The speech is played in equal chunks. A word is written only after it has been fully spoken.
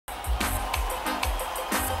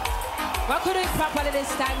What could do it properly this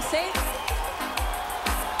time, see?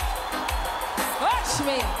 Watch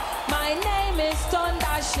me. My name is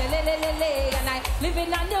Thunder, Shelly, and I live in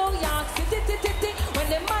a New York City. When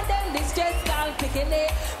the man them this stress down picking it,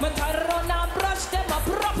 me turn around and brush them up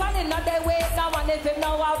properly. Now they wait now and if him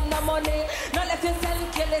now have no money, now let him sell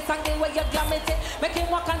kill it and the way you glam it. Make him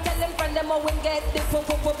walk and tell him friend them how we get the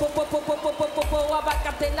back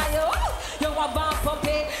up in you a bump up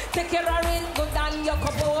it. Take your ring, go down your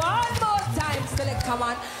couple one more time. Still come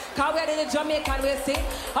on, cause we're in the Jamaican we see.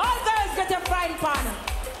 All girls get a frying pan.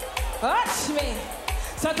 Watch me.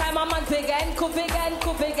 Sometimes I'm on again, cook again.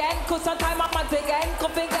 Sometimes I'm on again,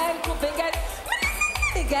 cook again.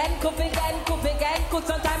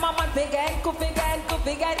 Sometimes I'm on again, cook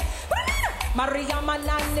again. Maria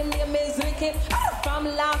Manan, the name is Nikke. From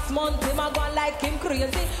last month, him a gone like him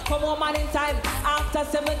crazy. Come home man in time after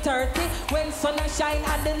 7:30. When sun a shine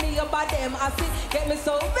and the labor them I see. Get me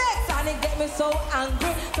so vexed and it get me so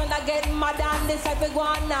angry. So I get mad and this type of go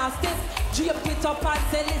on nasty. Drape it up and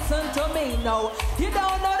say listen to me now. You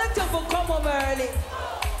don't know the trouble come home early.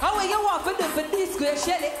 How will you want to do for this square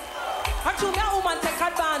Shelly? And to me a woman take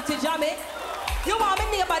advantage of me. You want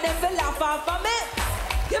me neighbor them to laugh off of me.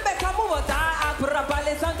 You better move out and act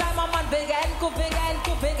properly. Sometimes I'm on big end, cook again.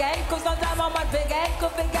 Sometimes I'm on big end,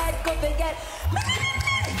 cook again.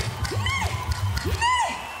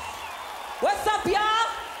 What's up, y'all?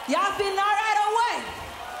 Y'all feeling alright away?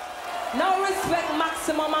 No respect,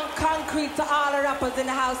 maximum and concrete to all the rappers in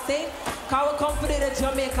the house, see? Cause we come for the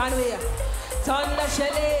Jamaican way. Thunder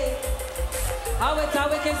Shelly, how it's how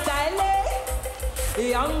we can style it.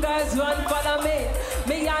 Young girls run follow me.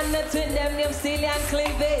 Me and the twin them name Steely and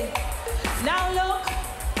Cleavy. Now look,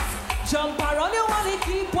 jump around you only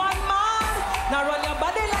keep one man. Now run your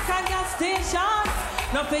body like a gas station.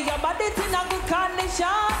 Now feel your body in a good condition.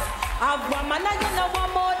 Have one man and you know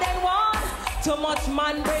one more than one. Too much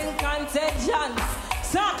man bring contention.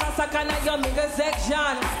 Saka na your nigga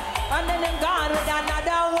section. And then them gone with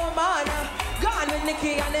another woman. Gone with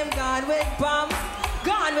Nikke and them gone with Pam.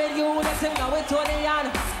 Gone with you, let him go with Tony and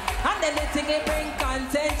then the thing it bring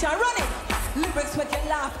contention. Run it! Lyrics make you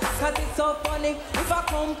laugh, cause it's so funny. If a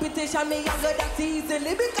competition, me younger that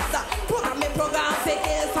easily. Because I program, take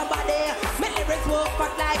care of somebody. My lyrics work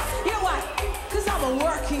back like, you know what? Cause I'm a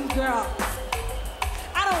working girl.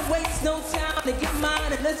 I don't waste no time to get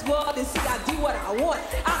mine in this world and see I do what I want.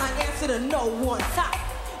 I don't answer to no one.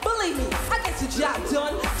 Believe me, I get the job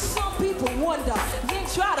done. Some people wonder, then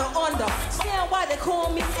try to understand why they call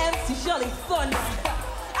me MC Shelly Thunder.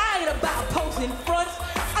 I ain't about posing fronts.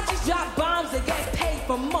 I just drop bombs and get paid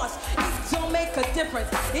for months. It don't make a difference,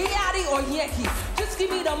 Yachty or Yankee. Just give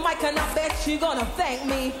me the mic and I bet you gonna thank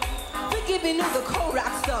me for giving you the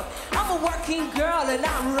Korak stuff. I'm a working girl and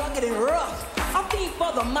I'm rugged and rough. I feed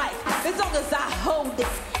for the mic as long as I hold it.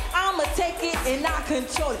 I'ma take it and I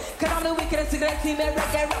control it. Cause I'm the wickedest team and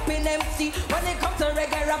reggae rapping MC. When it comes to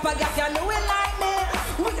reggae rap, I got y'all know it like me.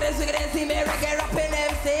 Wickedest team and reggae rapping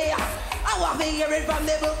MC. I want to hear it from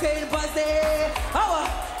the booking pussy. Oh,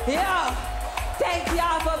 yeah. Thank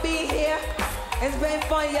y'all for being here. It's been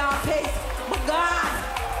fun, y'all. Peace. My God.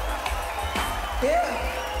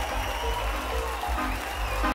 Yeah.